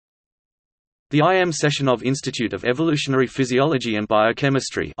The I.M. Sechenov Institute of Evolutionary Physiology and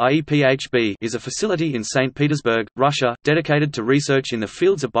Biochemistry (IEPHB) is a facility in St. Petersburg, Russia, dedicated to research in the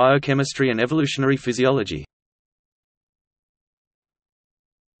fields of biochemistry and evolutionary physiology.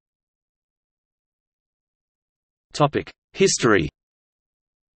 History.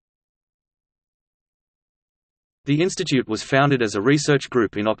 The institute was founded as a research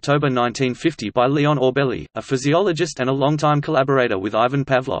group in October 1950 by Leon Orbeli, a physiologist and a longtime collaborator with Ivan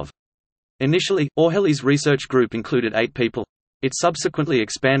Pavlov. Initially, Orbeli's research group included 8 people. It subsequently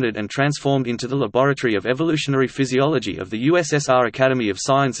expanded and transformed into the Laboratory of Evolutionary Physiology of the USSR Academy of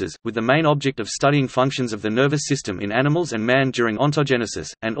Sciences, with the main object of studying functions of the nervous system in animals and man during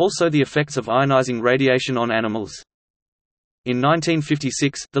ontogenesis, and also the effects of ionizing radiation on animals. In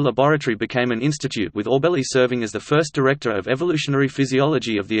 1956, the laboratory became an institute with Orbeli serving as the first director of evolutionary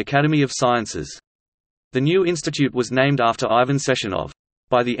physiology of the Academy of Sciences. The new institute was named after Ivan Sechenov.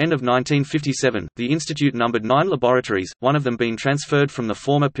 By the end of 1957, the institute numbered 9 laboratories, one of them being transferred from the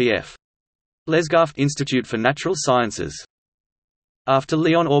former P.F. Lesgaft Institute for Natural Sciences. After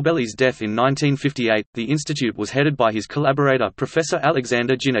Leon Orbeli's death in 1958, the institute was headed by his collaborator Professor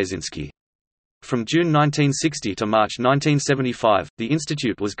Alexander Gnezinski. From June 1960 to March 1975, the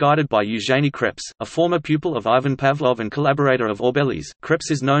institute was guided by Eugenie Krebs, a former pupil of Ivan Pavlov and collaborator of Orbeli's. Krebs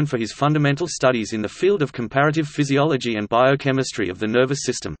is known for his fundamental studies in the field of comparative physiology and biochemistry of the nervous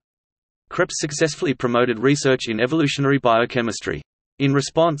system. Krebs successfully promoted research in evolutionary biochemistry. In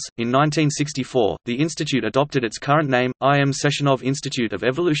response, in 1964, the institute adopted its current name, I.M. Sechenov Institute of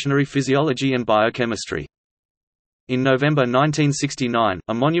Evolutionary Physiology and Biochemistry. In November 1969,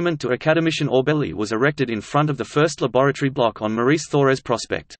 a monument to academician Orbeli was erected in front of the first laboratory block on Maurice Thorez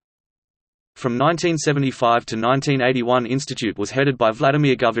Prospect. From 1975 to 1981, institute was headed by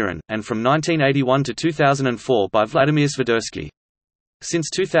Vladimir Guverin, and from 1981 to 2004 by Vladimir Svidersky. Since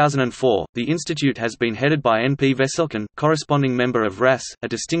 2004, the institute has been headed by N.P. Veselkin, corresponding member of RAS, a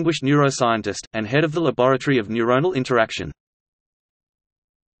distinguished neuroscientist, and head of the Laboratory of Neuronal Interaction.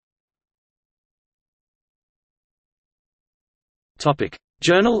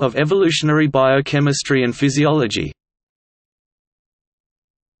 Journal of Evolutionary Biochemistry and Physiology.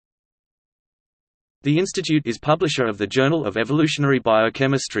 The institute is publisher of the Journal of Evolutionary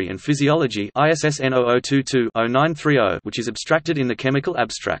Biochemistry and Physiology ISSN 0022-0930, which is abstracted in the Chemical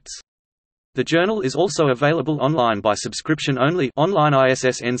Abstracts. The journal is also available online by subscription only, online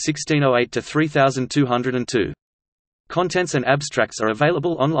ISSN 1608-3202. Contents and abstracts are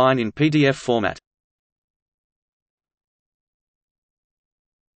available online in PDF format.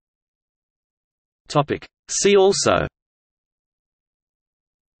 See also: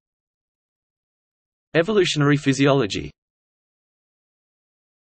 Evolutionary physiology.